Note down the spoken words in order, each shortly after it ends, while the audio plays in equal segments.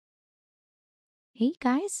Hey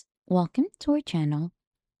guys, welcome to our channel.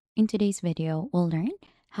 In today's video, we'll learn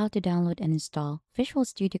how to download and install Visual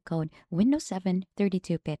Studio Code Windows 7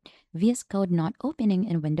 32-bit VS Code not opening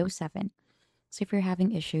in Windows 7. So if you're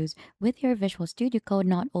having issues with your Visual Studio Code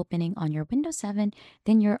not opening on your Windows 7,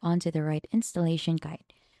 then you're onto the right installation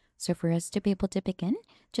guide. So for us to be able to begin,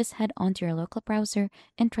 just head onto your local browser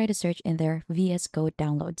and try to search in there VS Code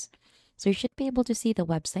downloads. So you should be able to see the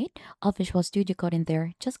website of Visual Studio Code in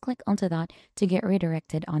there. Just click onto that to get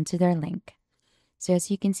redirected onto their link. So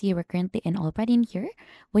as you can see, we're currently already in here.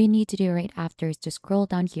 What you need to do right after is to scroll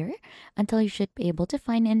down here until you should be able to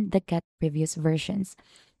find in the get previous versions.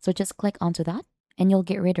 So just click onto that and you'll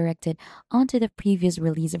get redirected onto the previous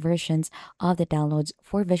release versions of the downloads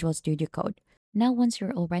for Visual Studio Code. Now, once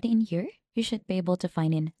you're already in here, you should be able to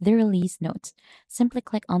find in the release notes. Simply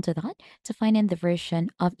click onto that to find in the version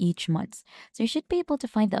of each month. So you should be able to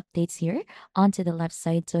find the updates here onto the left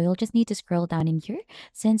side. So you'll just need to scroll down in here,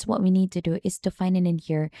 since what we need to do is to find in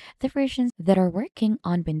here the versions that are working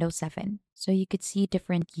on Windows 7. So you could see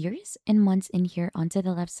different years and months in here onto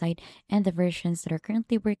the left side, and the versions that are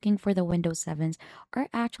currently working for the Windows 7s are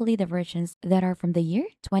actually the versions that are from the year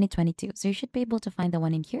 2022. So you should be able to find the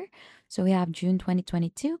one in here. So we have June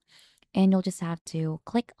 2022, and you'll just have to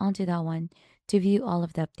click onto that one to view all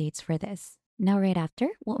of the updates for this. Now, right after,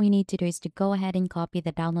 what we need to do is to go ahead and copy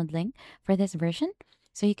the download link for this version.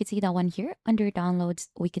 So you can see that one here under downloads,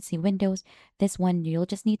 we could see Windows. This one, you'll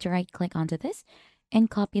just need to right click onto this and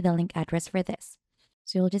copy the link address for this.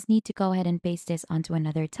 So you'll just need to go ahead and paste this onto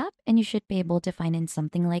another tab, and you should be able to find in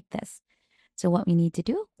something like this. So what we need to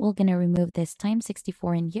do, we're going to remove this times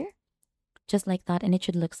 64 in here, just like that, and it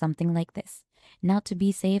should look something like this. Now, to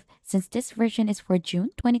be safe, since this version is for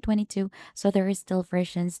June 2022, so there is still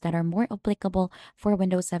versions that are more applicable for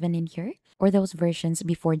Windows 7 in here, or those versions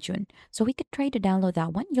before June. So we could try to download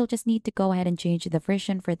that one. You'll just need to go ahead and change the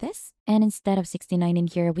version for this. And instead of 69 in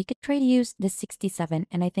here, we could try to use the 67.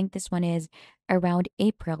 And I think this one is around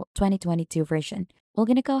April 2022 version. We're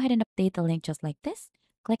going to go ahead and update the link just like this.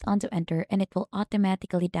 Click onto enter, and it will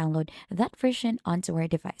automatically download that version onto our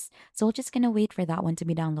device. So we're just going to wait for that one to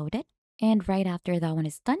be downloaded. And right after that one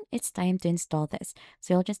is done, it's time to install this.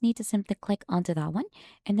 So you'll just need to simply click onto that one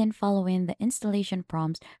and then follow in the installation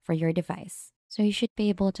prompts for your device. So you should be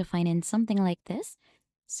able to find in something like this.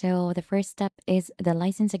 So the first step is the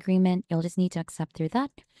license agreement. You'll just need to accept through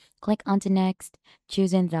that. Click onto next,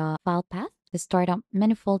 choosing the file path, the startup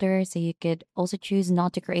menu folder. So you could also choose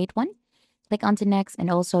not to create one. Click onto next,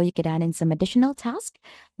 and also you could add in some additional tasks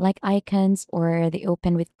like icons or the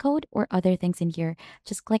open with code or other things in here.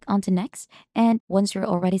 Just click onto next, and once you're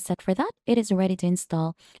already set for that, it is ready to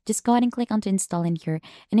install. Just go ahead and click onto install in here,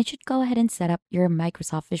 and it should go ahead and set up your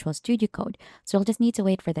Microsoft Visual Studio Code. So you'll just need to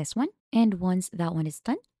wait for this one, and once that one is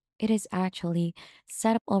done, it is actually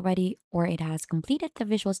set up already, or it has completed the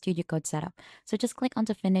Visual Studio Code setup. So just click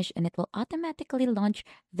onto finish, and it will automatically launch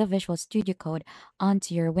the Visual Studio Code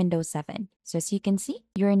onto your Windows 7. So as you can see,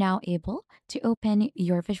 you're now able to open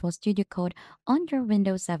your Visual Studio Code on your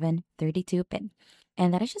Windows 7 32-bit.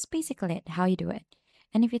 And that is just basically it, how you do it.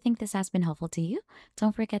 And if you think this has been helpful to you,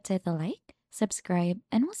 don't forget to hit the like, subscribe,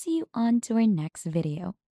 and we'll see you on to our next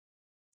video.